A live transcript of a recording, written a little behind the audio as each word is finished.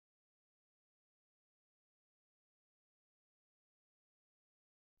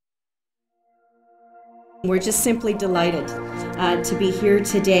We're just simply delighted to be here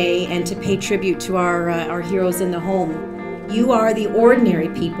today and to pay tribute to our heroes in the home. You are the ordinary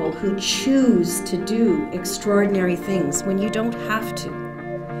people who choose to do extraordinary things when you don't have to.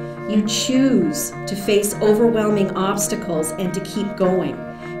 You choose to face overwhelming obstacles and to keep going.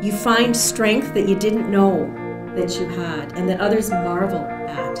 You find strength that you didn't know that you had and that others marvel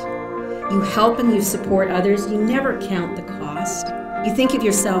at. You help and you support others. You never count the cost. You think of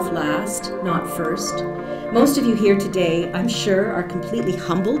yourself last, not first. Most of you here today, I'm sure, are completely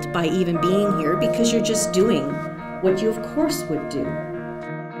humbled by even being here because you're just doing what you of course would do.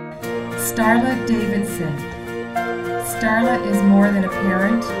 Starla Davidson. Starla is more than a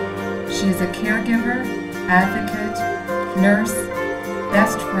parent. She is a caregiver, advocate, nurse,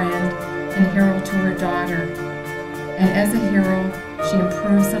 best friend, and hero to her daughter. And as a hero, she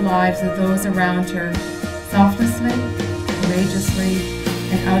improves the lives of those around her selflessly, courageously,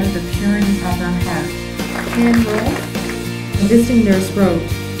 and out of the purity of her heart. Ken wrote, a visiting nurse wrote,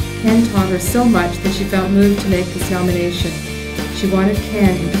 Ken taught her so much that she felt moved to make this nomination. She wanted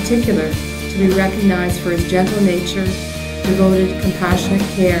Ken, in particular, to be recognized for his gentle nature, devoted, compassionate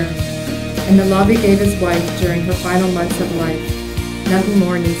care, and the love he gave his wife during her final months of life. Nothing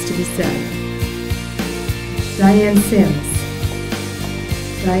more needs to be said. Diane Sims.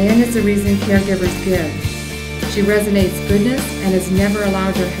 Diane is the reason caregivers give. She resonates goodness and has never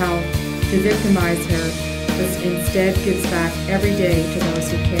allowed her health to victimize her, but instead gives back every day to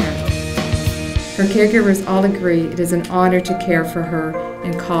those who care. Her caregivers all agree it is an honor to care for her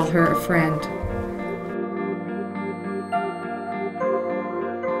and call her a friend.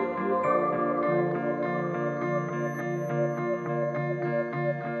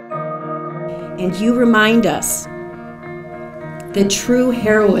 And you remind us that true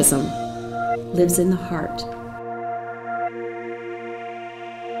heroism lives in the heart.